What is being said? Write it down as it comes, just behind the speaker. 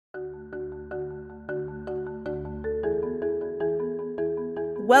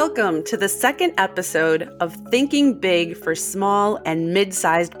Welcome to the second episode of Thinking Big for Small and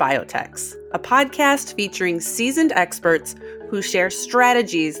Mid-Sized Biotechs, a podcast featuring seasoned experts who share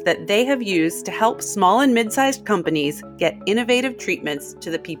strategies that they have used to help small and mid-sized companies get innovative treatments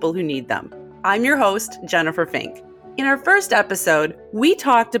to the people who need them. I'm your host, Jennifer Fink. In our first episode, we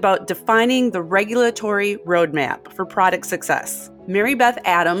talked about defining the regulatory roadmap for product success. Mary Beth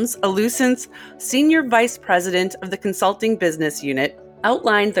Adams, Allucent's Senior Vice President of the Consulting Business Unit,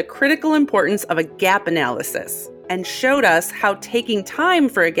 outlined the critical importance of a gap analysis and showed us how taking time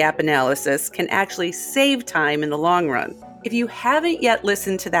for a gap analysis can actually save time in the long run. If you haven't yet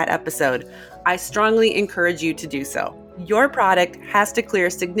listened to that episode, I strongly encourage you to do so. Your product has to clear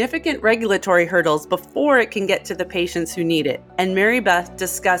significant regulatory hurdles before it can get to the patients who need it, and Mary Beth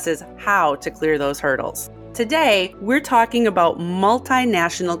discusses how to clear those hurdles. Today, we're talking about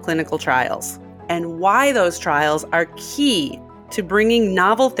multinational clinical trials and why those trials are key to bringing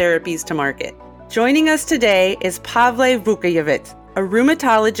novel therapies to market. Joining us today is Pavle Vukojevic, a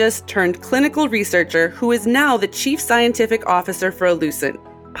rheumatologist turned clinical researcher who is now the Chief Scientific Officer for Allucent.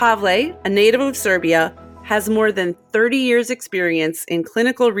 Pavle, a native of Serbia, has more than 30 years' experience in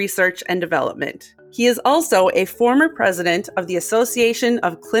clinical research and development. He is also a former president of the Association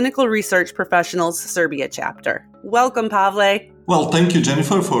of Clinical Research Professionals Serbia chapter. Welcome, Pavle. Well, thank you,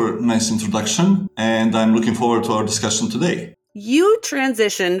 Jennifer, for a nice introduction, and I'm looking forward to our discussion today. You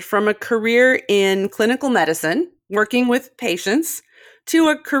transitioned from a career in clinical medicine, working with patients, to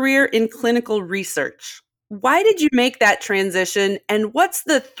a career in clinical research. Why did you make that transition, and what's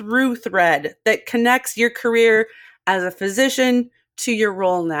the through thread that connects your career as a physician to your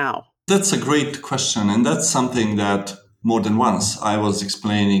role now? That's a great question, and that's something that more than once I was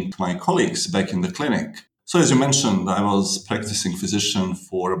explaining to my colleagues back in the clinic. So as you mentioned, I was practicing physician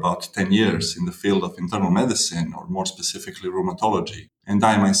for about 10 years in the field of internal medicine, or more specifically rheumatology. And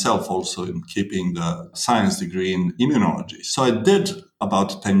I myself also am keeping the science degree in immunology. So I did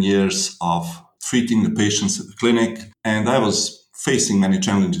about 10 years of treating the patients at the clinic, and I was facing many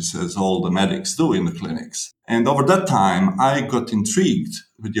challenges as all the medics do in the clinics. And over that time, I got intrigued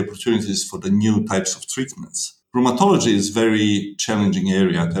with the opportunities for the new types of treatments. Rheumatology is a very challenging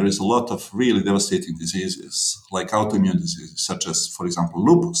area. There is a lot of really devastating diseases, like autoimmune diseases, such as, for example,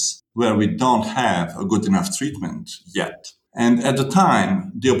 lupus, where we don't have a good enough treatment yet. And at the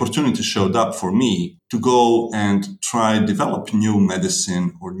time, the opportunity showed up for me to go and try develop new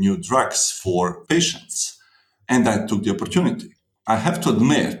medicine or new drugs for patients. And I took the opportunity. I have to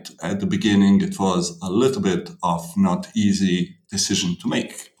admit, at the beginning, it was a little bit of not easy decision to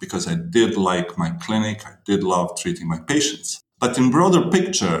make because I did like my clinic. I did love treating my patients. But in broader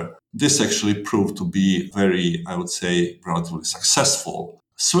picture, this actually proved to be very, I would say, relatively successful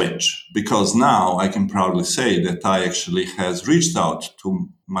switch, because now I can proudly say that I actually has reached out to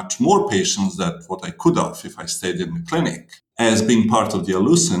much more patients than what I could have if I stayed in the clinic. As being part of the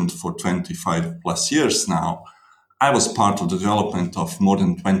Allucent for 25 plus years now, I was part of the development of more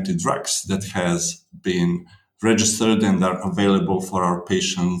than 20 drugs that has been registered and are available for our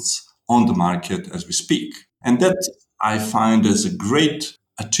patients on the market as we speak. And that I find as a great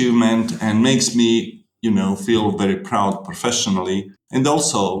achievement and makes me, feel very proud professionally, and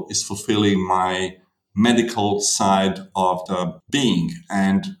also is fulfilling my medical side of the being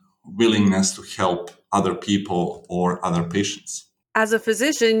and willingness to help other people or other patients. As a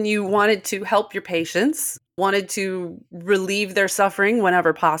physician, you wanted to help your patients, wanted to relieve their suffering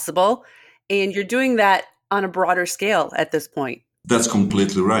whenever possible, and you're doing that on a broader scale at this point. That's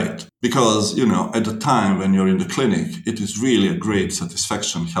completely right. Because, at the time when you're in the clinic, it is really a great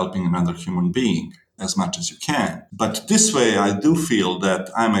satisfaction helping another human being as much as you can. But this way, I do feel that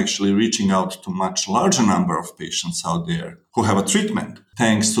I'm actually reaching out to a much larger number of patients out there who have a treatment,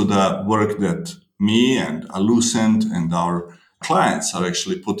 thanks to the work that me and Allucent and our clients are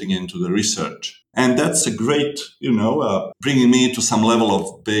actually putting into the research. And that's a great, bringing me to some level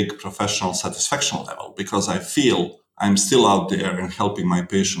of big professional satisfaction level, because I feel I'm still out there and helping my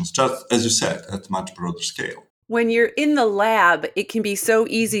patients, just as you said, at a much broader scale. When you're in the lab, it can be so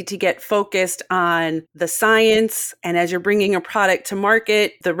easy to get focused on the science. And as you're bringing a product to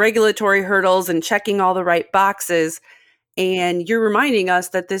market, the regulatory hurdles and checking all the right boxes. And you're reminding us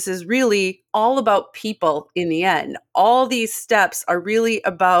that this is really all about people in the end. All these steps are really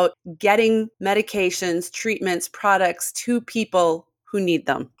about getting medications, treatments, products to people who need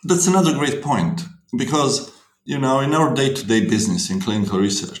them. That's another great point, because in our day-to-day business in clinical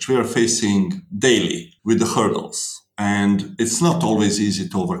research, we are facing daily with the hurdles, and it's not always easy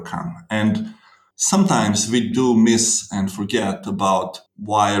to overcome. And sometimes we do miss and forget about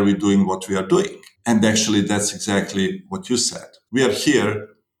why are we doing what we are doing. And actually, that's exactly what you said. We are here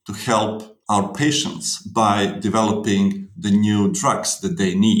to help our patients by developing the new drugs that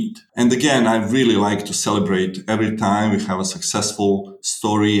they need. And again, I really like to celebrate every time we have a successful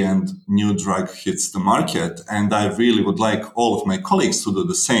story and new drug hits the market. And I really would like all of my colleagues to do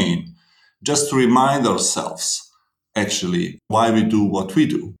the same, just to remind ourselves actually why we do what we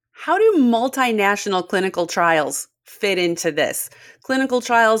do. How do multinational clinical trials fit into this? Clinical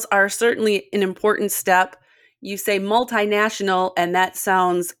trials are certainly an important step. You say multinational, and that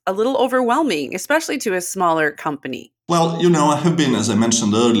sounds a little overwhelming, especially to a smaller company. Well, I have been, as I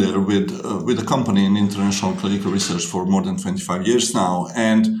mentioned earlier, with a company in international clinical research for more than 25 years now,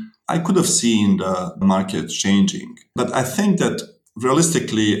 and I could have seen the market changing. But I think that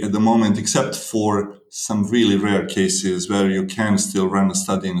realistically, at the moment, except for some really rare cases where you can still run a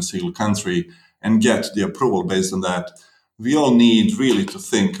study in a single country and get the approval based on that, we all need really to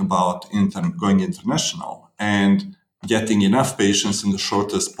think about going international and getting enough patients in the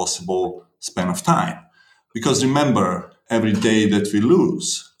shortest possible span of time. Because remember, every day that we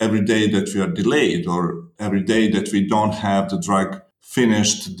lose, every day that we are delayed, or every day that we don't have the drug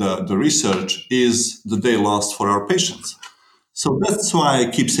finished, the research is the day lost for our patients. So that's why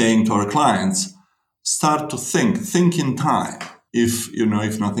I keep saying to our clients, start to think in time, if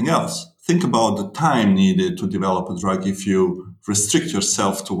nothing else. Think about the time needed to develop a drug if you restrict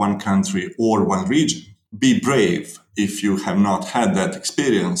yourself to one country or one region. Be brave if you have not had that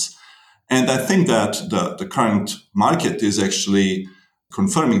experience. And I think that the current market is actually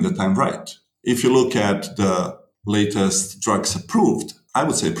confirming that I'm right. If you look at the latest drugs approved, I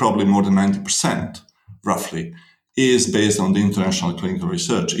would say probably more than 90%, roughly, is based on the international clinical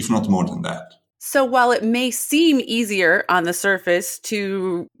research, if not more than that. So while it may seem easier on the surface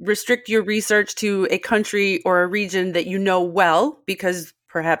to restrict your research to a country or a region that you know well, because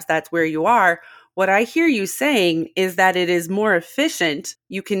perhaps that's where you are, what I hear you saying is that it is more efficient.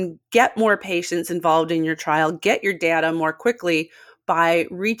 You can get more patients involved in your trial, get your data more quickly by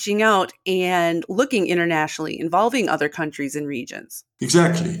reaching out and looking internationally, involving other countries and regions.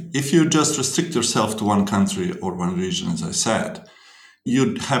 Exactly. If you just restrict yourself to one country or one region, as I said,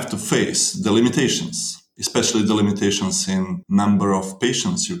 you'd have to face the limitations, especially the limitations in number of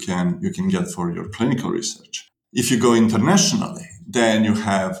patients you can get for your clinical research. If you go internationally, then you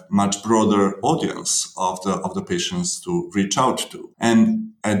have much broader audience of the patients to reach out to.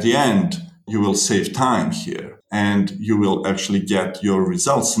 And at the end, you will save time here and you will actually get your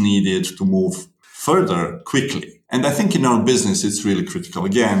results needed to move further quickly. And I think in our business, it's really critical.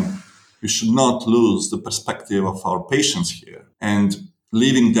 Again, we should not lose the perspective of our patients here. And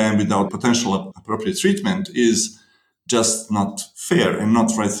leaving them without potential appropriate treatment is just not fair and not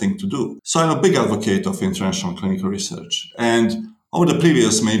the right thing to do. So I'm a big advocate of international clinical research. And over the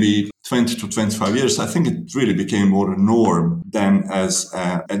previous maybe 20 to 25 years, I think it really became more a norm than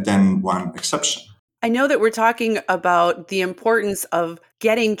one exception. I know that we're talking about the importance of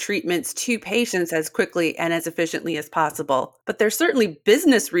getting treatments to patients as quickly and as efficiently as possible, but there's certainly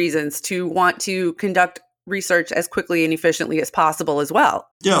business reasons to want to conduct research as quickly and efficiently as possible as well.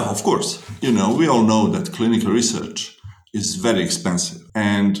 Yeah, of course. We all know that clinical research is very expensive,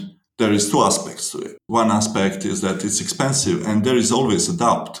 and there is two aspects to it. One aspect is that it's expensive, and there is always a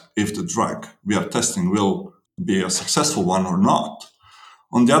doubt if the drug we are testing will be a successful one or not.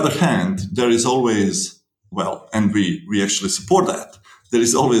 On the other hand, there is always, and we actually support that, there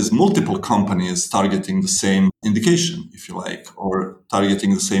is always multiple companies targeting the same indication, if you like, or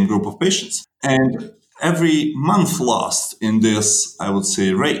targeting the same group of patients. And every month lost in this, I would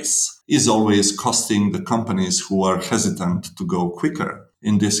say, race is always costing the companies who are hesitant to go quicker.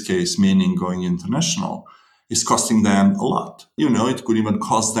 In this case, meaning going international, is costing them a lot. It could even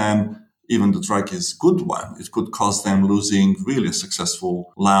cost them, even the drug is good one, it could cost them losing really a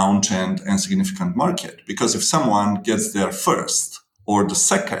successful launch and significant market. Because if someone gets there first or the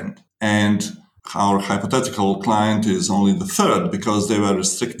second, and our hypothetical client is only the third because they were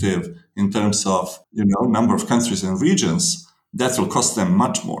restrictive in terms of, number of countries and regions, that will cost them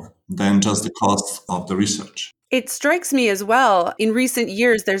much more than just the cost of the research. It strikes me as well, in recent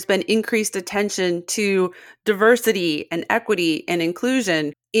years, there's been increased attention to diversity and equity and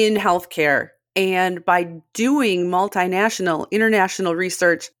inclusion in healthcare. And by doing multinational, international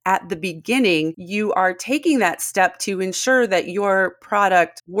research at the beginning, you are taking that step to ensure that your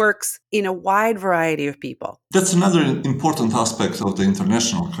product works in a wide variety of people. That's another important aspect of the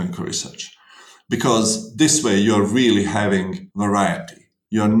international clinical research, because this way you're really having variety.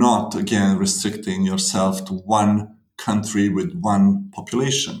 You're not, again, restricting yourself to one country with one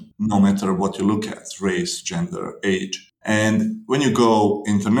population, no matter what you look at, race, gender, age. And when you go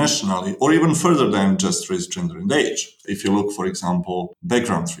internationally, or even further than just race, gender, and age, if you look, for example,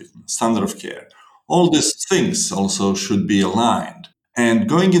 background treatment, standard of care, all these things also should be aligned. And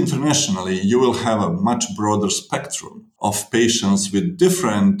going internationally, you will have a much broader spectrum of patients with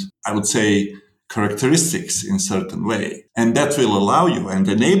different, I would say, characteristics in certain way. And that will allow you and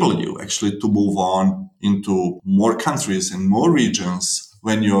enable you actually to move on into more countries and more regions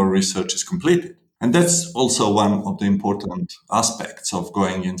when your research is completed. And that's also one of the important aspects of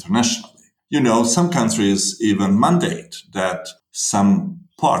going internationally. Some countries even mandate that some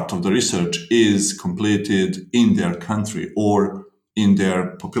part of the research is completed in their country or in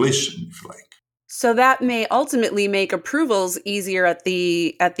their population, if you like. So that may ultimately make approvals easier at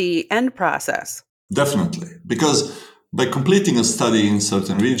the end process. Definitely, because by completing a study in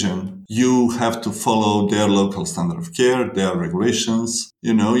certain region, you have to follow their local standard of care, their regulations.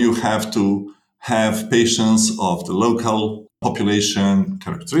 You have to have patients of the local population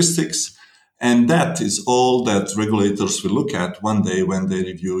characteristics. And that is all that regulators will look at one day when they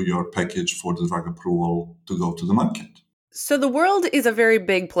review your package for the drug approval to go to the market. So the world is a very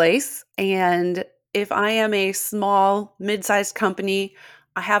big place. And if I am a small, mid-sized company,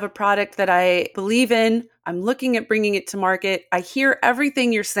 I have a product that I believe in, I'm looking at bringing it to market, I hear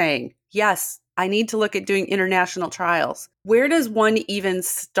everything you're saying. Yes, I need to look at doing international trials. Where does one even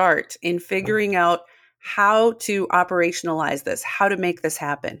start in figuring out how to operationalize this, how to make this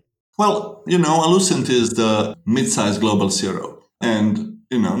happen? Well, Allucent is the mid-sized global CRO. And,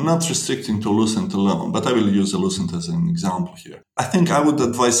 not restricting to Allucent alone, but I will use Allucent as an example here. I think I would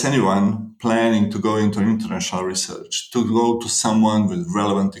advise anyone planning to go into international research to go to someone with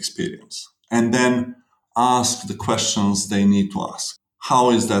relevant experience and then ask the questions they need to ask.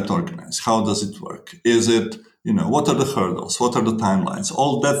 How is that organized? How does it work? Is it, what are the hurdles? What are the timelines?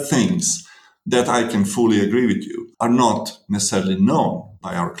 All that things that I can fully agree with you are not necessarily known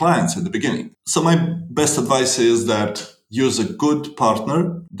by our clients at the beginning. So my best advice is that use a good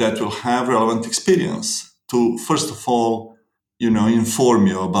partner that will have relevant experience to, first of all, inform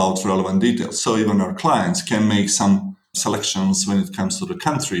you about relevant details. So even our clients can make some selections when it comes to the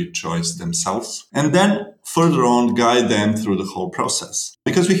country choice themselves, and then further on guide them through the whole process.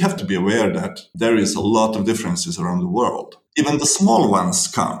 Because we have to be aware that there is a lot of differences around the world. Even the small ones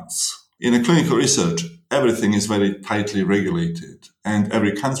counts. In a clinical research, everything is very tightly regulated, and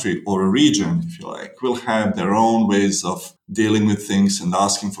every country or a region, if you like, will have their own ways of dealing with things and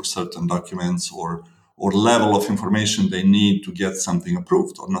asking for certain documents or level of information they need to get something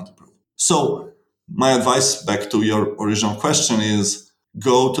approved or not approved. So my advice back to your original question is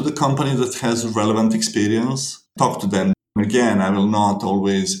go to the company that has relevant experience, talk to them. Again, I will not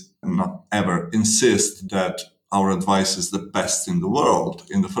always, not ever insist that our advice is the best in the world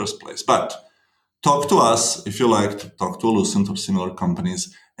in the first place. But talk to us if you like to talk to Allucent or similar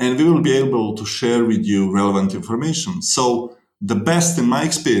companies, and we will be able to share with you relevant information. So the best in my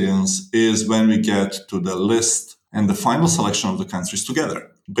experience is when we get to the list and the final selection of the countries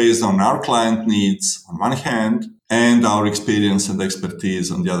together, based on our client needs on one hand and our experience and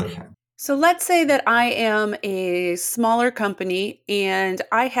expertise on the other hand. So let's say that I am a smaller company and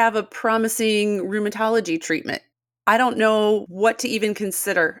I have a promising rheumatology treatment. I don't know what to even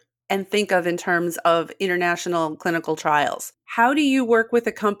consider and think of in terms of international clinical trials. How do you work with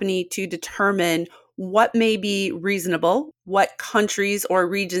a company to determine what may be reasonable, what countries or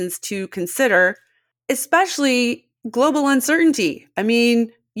regions to consider, especially global uncertainty? I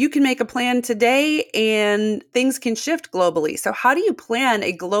mean, you can make a plan today and things can shift globally. So how do you plan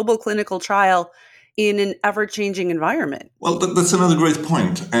a global clinical trial in an ever-changing environment? Well, that's another great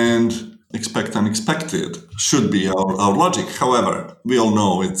point. And expect unexpected should be our logic. However, we all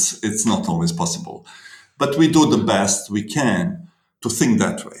know it's not always possible. But we do the best we can to think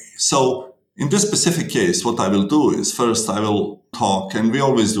that way. So in this specific case, what I will do is first I will talk, and we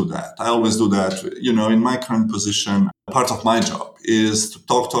always do that. I always do that, in my current position. Part of my job is to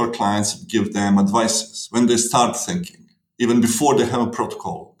talk to our clients, give them advices when they start thinking, even before they have a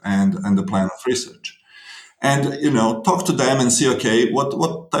protocol and a plan of research. And, talk to them and see, okay,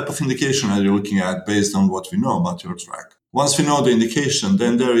 what type of indication are you looking at based on what we know about your drug? Once we know the indication,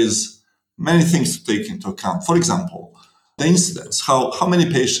 then there is many things to take into account. For example, the incidence, how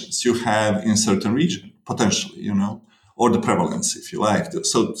many patients you have in certain region, potentially, or the prevalence, if you like.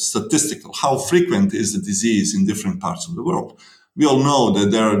 So statistical, how frequent is the disease in different parts of the world? We all know that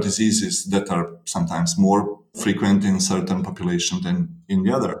there are diseases that are sometimes more frequent in certain population than in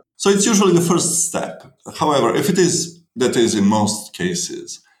the other. So it's usually the first step. However, if it is, that is in most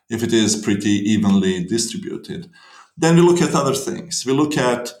cases, if it is pretty evenly distributed, then we look at other things. We look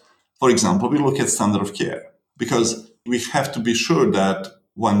at, for example, standard of care. Because we have to be sure that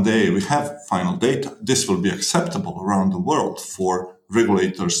one day we have final data. This will be acceptable around the world for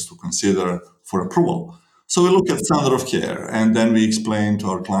regulators to consider for approval. So we look at standard of care, and then we explain to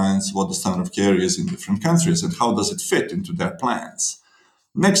our clients what the standard of care is in different countries and how does it fit into their plans.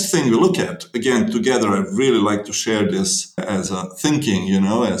 Next thing we look at, again, together, I really like to share this as a thinking,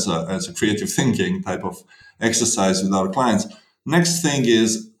 as a creative thinking type of exercise with our clients. Next thing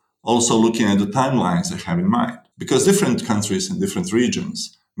is also looking at the timelines they have in mind, because different countries and different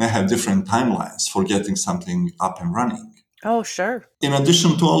regions may have different timelines for getting something up and running. Oh, sure. In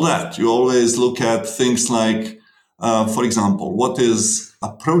addition to all that, you always look at things like, for example, what is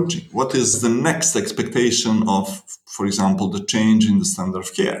approaching? What is the next expectation of, for example, the change in the standard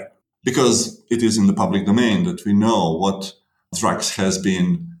of care? Because it is in the public domain that we know what drugs has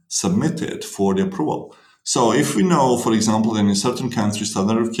been submitted for the approval. So if we know, for example, that in certain countries,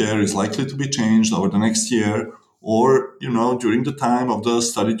 standard of care is likely to be changed over the next year, or, during the time of the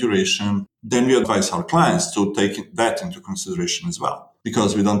study duration, then we advise our clients to take that into consideration as well.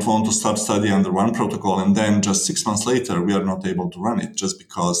 Because we don't want to start study under one protocol and then just 6 months later, we are not able to run it just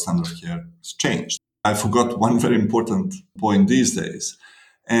because standard of care has changed. I forgot one very important point these days,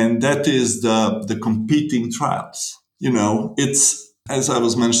 and that is the competing trials. It's, as I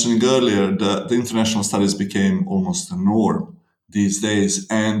was mentioning earlier, the international studies became almost a norm these days,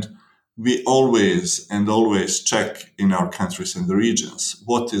 and we always check in our countries and the regions,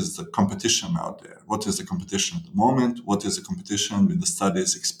 what is the competition out there? What is the competition at the moment? What is the competition with the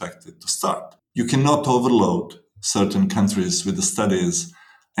studies expected to start? You cannot overload certain countries with the studies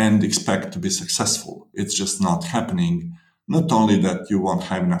and expect to be successful. It's just not happening. Not only that you won't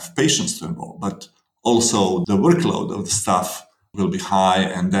have enough patients to enroll, but also the workload of the staff will be high,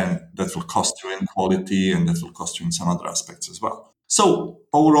 and then that will cost you in quality, and that will cost you in some other aspects as well. So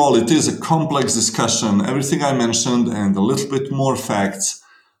overall, it is a complex discussion. Everything I mentioned and a little bit more facts,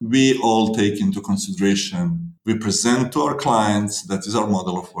 we all take into consideration. We present to our clients, that is our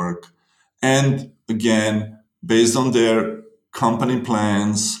model of work. And again, based on their company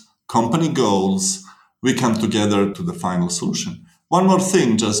plans, company goals, we come together to the final solution. One more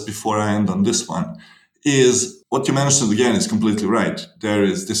thing, just before I end on this one, is what you mentioned again is completely right.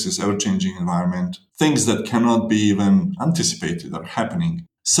 This is ever-changing environment. Things that cannot be even anticipated are happening.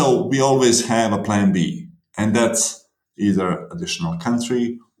 So we always have a plan B, and that's either additional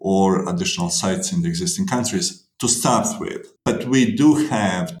country or additional sites in the existing countries to start with. But we do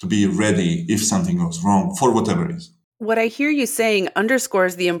have to be ready if something goes wrong for whatever reason. What I hear you saying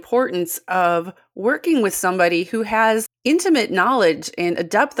underscores the importance of working with somebody who has intimate knowledge and a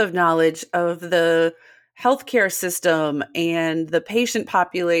depth of knowledge of the healthcare system and the patient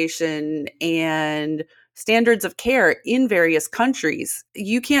population and standards of care in various countries.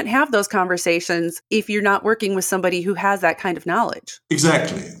 You can't have those conversations if you're not working with somebody who has that kind of knowledge.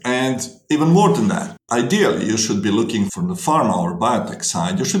 Exactly. And even more than that, ideally, you should be looking for the pharma or biotech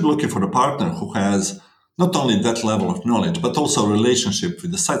side. You should be looking for a partner who has not only that level of knowledge, but also a relationship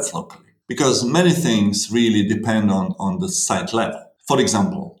with the sites locally. Because many things really depend on the site level. For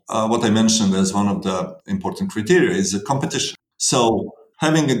example, what I mentioned as one of the important criteria is the competition. So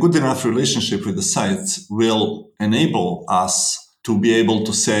having a good enough relationship with the sites will enable us to be able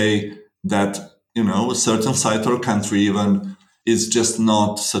to say that, a certain site or country even is just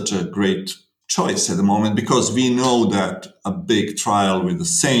not such a great choice at the moment, because we know that a big trial with the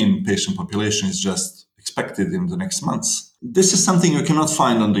same patient population is just expected in the next months. This is something you cannot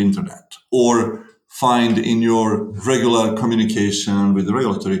find on the internet or find in your regular communication with the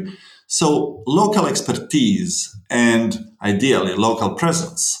regulatory. So local expertise and ideally local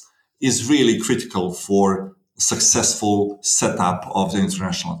presence is really critical for successful setup of the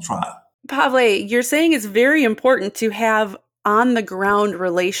international trial. Pavle, you're saying it's very important to have on the ground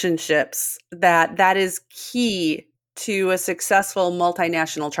relationships, that is key to a successful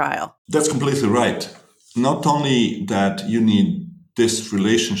multinational trial. That's completely right. Not only that you need these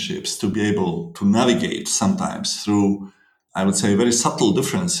relationships to be able to navigate sometimes through, I would say, very subtle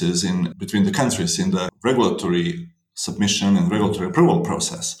differences between the countries in the regulatory submission and regulatory approval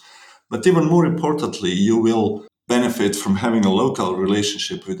process. But even more importantly, you will benefit from having a local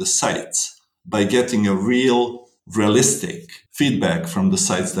relationship with the sites by getting a real, realistic feedback from the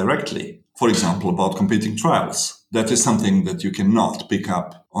sites directly. For example, about competing trials. That is something that you cannot pick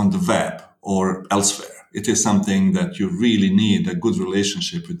up on the web or elsewhere. It is something that you really need a good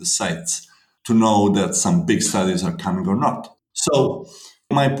relationship with the sites to know that some big studies are coming or not. So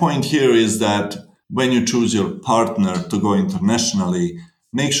my point here is that when you choose your partner to go internationally,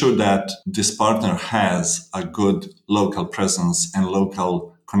 make sure that this partner has a good local presence and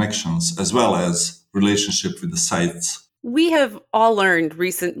local connections, as well as relationship with the sites. We have all learned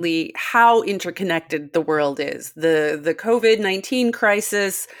recently how interconnected the world is. The COVID-19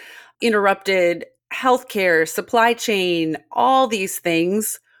 crisis interrupted healthcare, supply chain, all these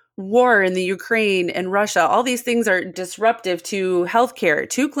things. War in the Ukraine and Russia, all these things are disruptive to healthcare,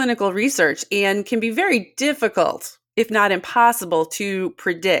 to clinical research, and can be very difficult, if not impossible, to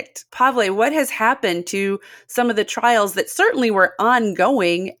predict. Pavle, what has happened to some of the trials that certainly were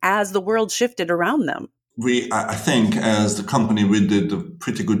ongoing as the world shifted around them? I think, as the company, we did a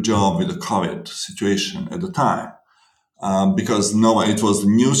pretty good job with the COVID situation at the time. Because it was a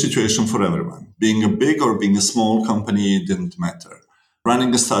new situation for everyone. Being a big or being a small company didn't matter.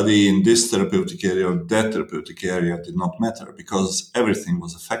 Running a study in this therapeutic area or that therapeutic area did not matter because everything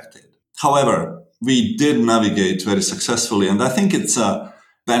was affected. However, we did navigate very successfully, and I think it's a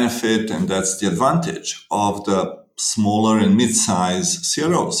benefit, and that's the advantage of the smaller and mid-size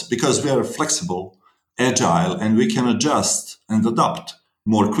CROs, because we are flexible, agile, and we can adjust and adapt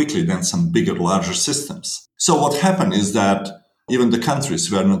more quickly than some bigger, larger systems. So what happened is that even the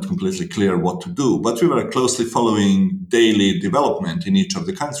countries were not completely clear what to do, but we were closely following daily development in each of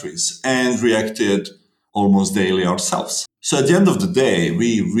the countries and reacted almost daily ourselves. So at the end of the day,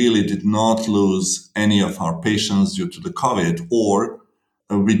 we really did not lose any of our patients due to the COVID, or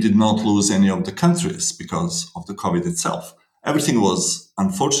we did not lose any of the countries because of the COVID itself. Everything was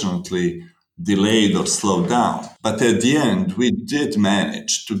unfortunately delayed or slowed down. But at the end, we did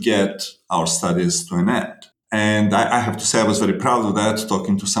manage to get our studies to an end. And I have to say I was very proud of that,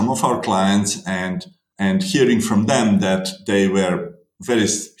 talking to some of our clients and hearing from them that they were very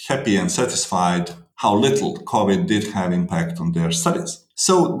happy and satisfied how little COVID did have impact on their studies.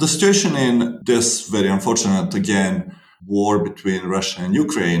 So the situation in this very unfortunate, again, war between Russia and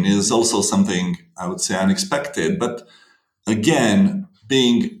Ukraine is also something I would say unexpected. But again,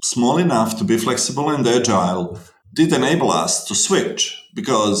 being small enough to be flexible and agile did enable us to switch,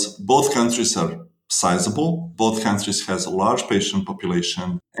 because both countries are sizable, both countries has a large patient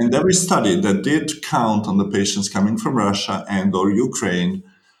population, and every study that did count on the patients coming from Russia and or Ukraine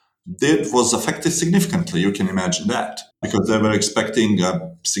was affected significantly. You can imagine that, because they were expecting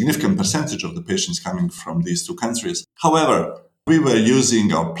a significant percentage of the patients coming from these two countries. However, we were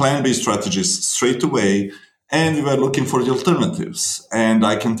using our plan B strategies straight away, and we were looking for the alternatives. And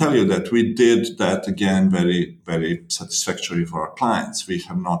I can tell you that we did that again very, very satisfactory for our clients. We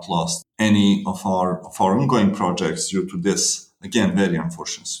have not lost any of our ongoing projects due to this, again, very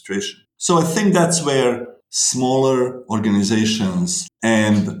unfortunate situation. So I think that's where smaller organizations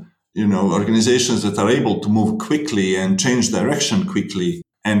and organizations that are able to move quickly and change direction quickly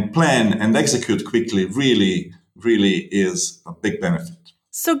and plan and execute quickly really, really is a big benefit.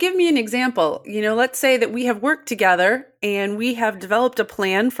 So give me an example. Let's say that we have worked together and we have developed a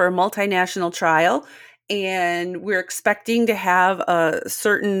plan for a multinational trial, and we're expecting to have a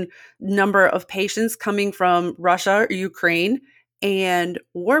certain number of patients coming from Russia or Ukraine, and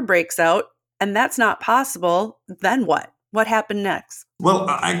war breaks out, and that's not possible. Then what? What happened next? Well,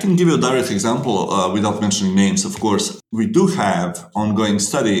 I can give you a direct example without mentioning names, of course. We do have ongoing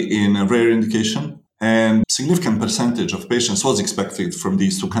study in a rare indication, and significant percentage of patients was expected from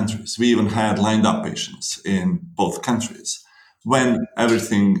these two countries. We even had lined up patients in both countries when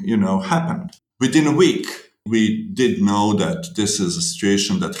everything, happened. Within a week, we did know that this is a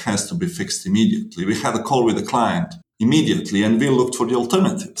situation that has to be fixed immediately. We had a call with the client immediately, and we looked for the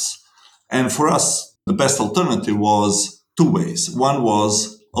alternatives. And for us, the best alternative was two ways. One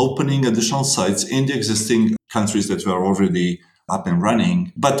was opening additional sites in the existing countries that were already up and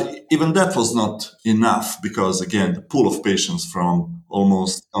running. But even that was not enough, because, again, the pool of patients from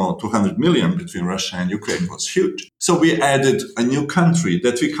almost 200 million between Russia and Ukraine was huge. So we added a new country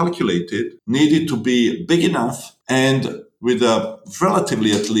that we calculated needed to be big enough and with a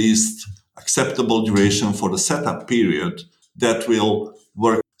relatively, at least, acceptable duration for the setup period that will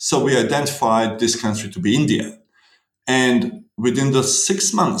work. So we identified this country to be India. And within the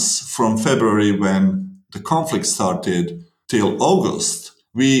 6 months from February, when the conflict started, till August,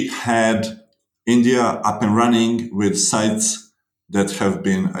 we had India up and running with sites that have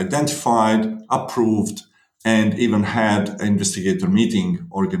been identified, approved, and even had an investigator meeting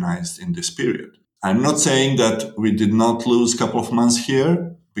organized in this period. I'm not saying that we did not lose a couple of months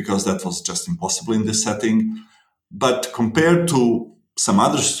here, because that was just impossible in this setting. But compared to some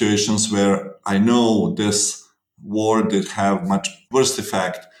other situations where I know this war did have much worse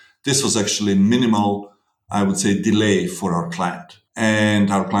effect, this was actually minimal, I would say, delay for our client.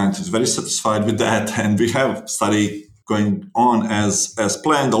 And our client is very satisfied with that. And we have study going on as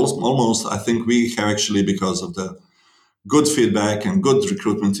planned. Almost, I think we have actually, because of the good feedback and good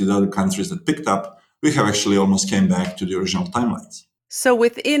recruitment in other countries that picked up, we have actually almost came back to the original timelines. So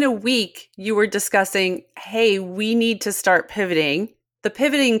within a week, you were discussing, hey, we need to start pivoting. The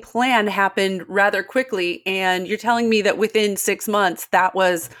pivoting plan happened rather quickly, and you're telling me that within 6 months, that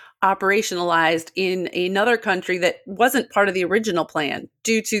was operationalized in another country that wasn't part of the original plan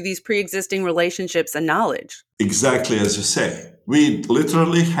due to these pre-existing relationships and knowledge. Exactly as you say. We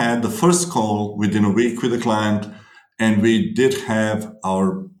literally had the first call within a week with the client, and we did have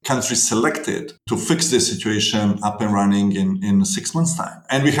our country selected to fix this situation up and running in 6 months' time.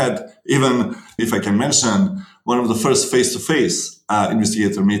 And we had even, if I can mention, one of the first face-to-face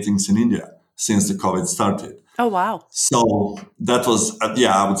investigator meetings in India since the COVID started. Oh, wow. So that was,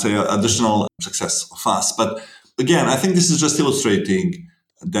 I would say, additional success of us. But again, I think this is just illustrating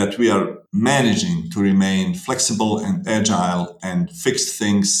that we are managing to remain flexible and agile and fix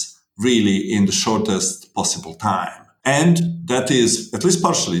things really in the shortest possible time. And that is at least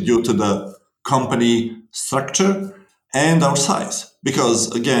partially due to the company structure and our size.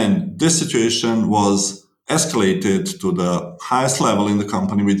 Because again, this situation was escalated to the highest level in the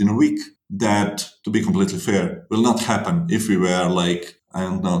company within a week. That, to be completely fair, will not happen if we were like, I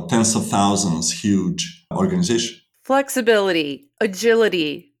don't know, tens of thousands, huge organization. Flexibility,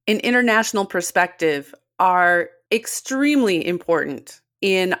 agility, and international perspective are extremely important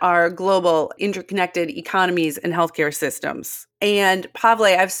in our global interconnected economies and healthcare systems. And Pavle,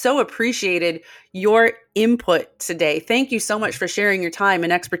 I've so appreciated your input today. Thank you so much for sharing your time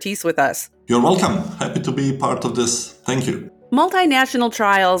and expertise with us. You're welcome. Happy to be part of this. Thank you. Multinational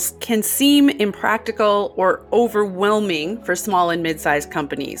trials can seem impractical or overwhelming for small and mid-sized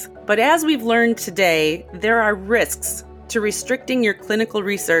companies. But as we've learned today, there are risks to restricting your clinical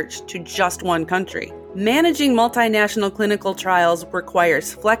research to just one country. Managing multinational clinical trials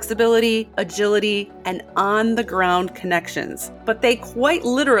requires flexibility, agility, and on-the-ground connections. But they quite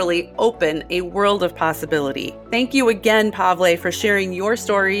literally open a world of possibility. Thank you again, Pavle, for sharing your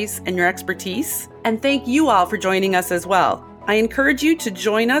stories and your expertise. And thank you all for joining us as well. I encourage you to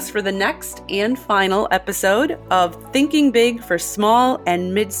join us for the next and final episode of Thinking Big for Small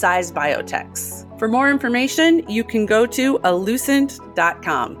and Mid-Sized Biotechs. For more information, you can go to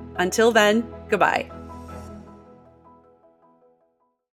allucent.com. Until then, goodbye.